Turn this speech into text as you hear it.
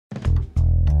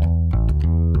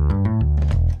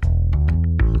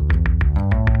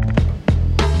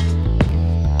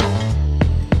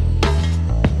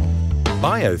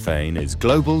Biothane is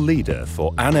global leader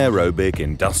for anaerobic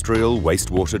industrial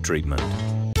wastewater treatment.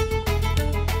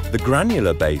 The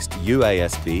granular-based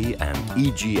UASB and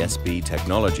EGSB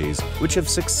technologies, which have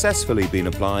successfully been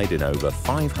applied in over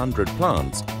 500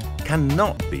 plants,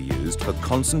 cannot be used for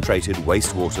concentrated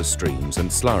wastewater streams and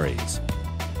slurries.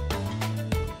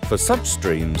 For such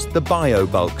streams, the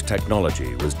BioBulk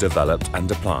technology was developed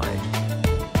and applied.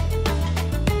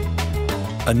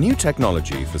 A new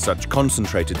technology for such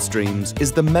concentrated streams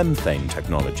is the memthane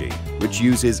technology, which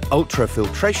uses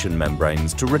ultrafiltration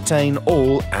membranes to retain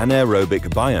all anaerobic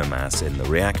biomass in the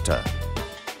reactor.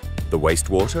 The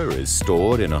wastewater is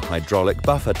stored in a hydraulic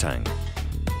buffer tank.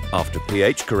 After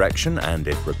pH correction and,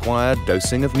 if required,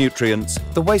 dosing of nutrients,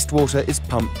 the wastewater is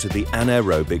pumped to the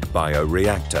anaerobic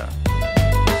bioreactor.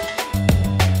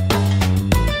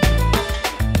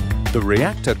 The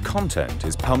reactor content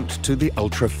is pumped to the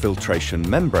ultrafiltration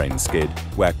membrane skid,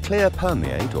 where clear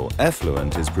permeate or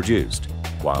effluent is produced,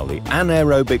 while the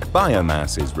anaerobic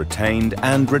biomass is retained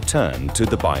and returned to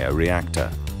the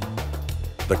bioreactor.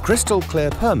 The crystal clear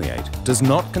permeate does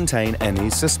not contain any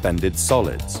suspended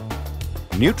solids.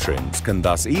 Nutrients can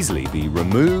thus easily be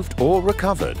removed or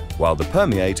recovered, while the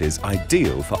permeate is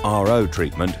ideal for RO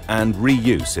treatment and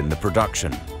reuse in the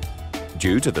production.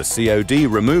 Due to the COD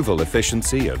removal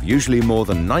efficiency of usually more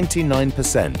than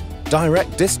 99%,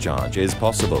 direct discharge is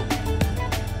possible.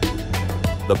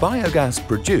 The biogas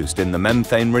produced in the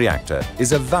memthane reactor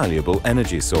is a valuable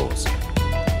energy source,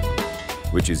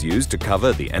 which is used to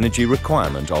cover the energy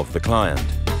requirement of the client.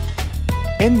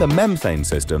 In the memthane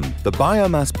system, the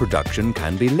biomass production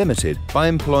can be limited by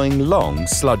employing long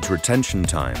sludge retention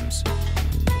times.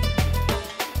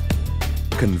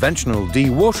 Conventional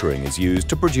dewatering is used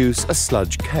to produce a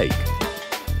sludge cake.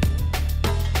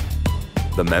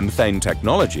 The memthane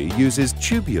technology uses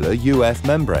tubular UF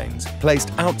membranes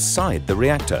placed outside the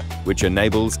reactor, which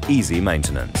enables easy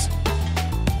maintenance.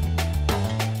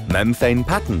 Memthane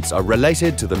patents are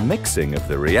related to the mixing of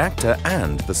the reactor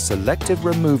and the selective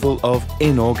removal of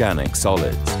inorganic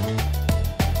solids.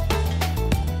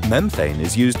 Memthane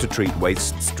is used to treat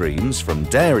waste streams from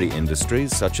dairy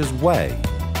industries such as whey.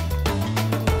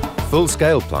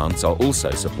 Full-scale plants are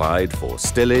also supplied for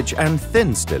stillage and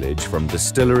thin stillage from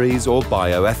distilleries or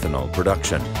bioethanol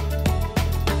production.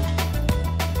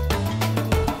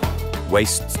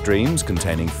 Waste streams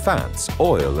containing fats,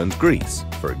 oil and grease,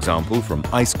 for example from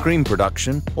ice cream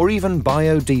production or even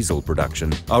biodiesel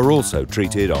production, are also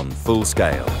treated on full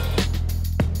scale.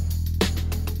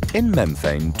 In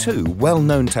memthane, two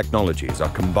well-known technologies are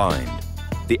combined: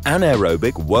 the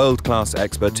anaerobic world-class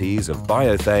expertise of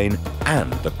Biothane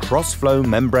and the cross-flow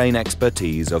membrane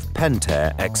expertise of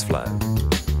Pentair X-Flow.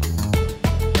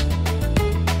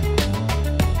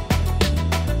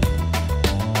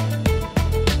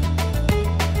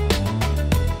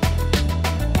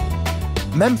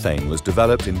 Memthane was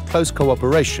developed in close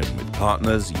cooperation with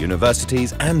partners,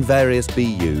 universities and various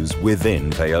BUs within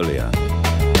Veolia.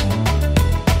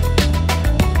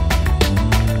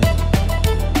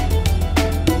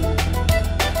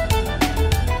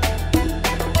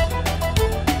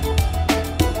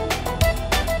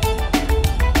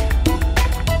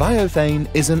 Biothane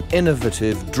is an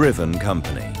innovative, driven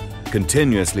company,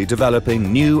 continuously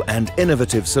developing new and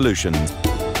innovative solutions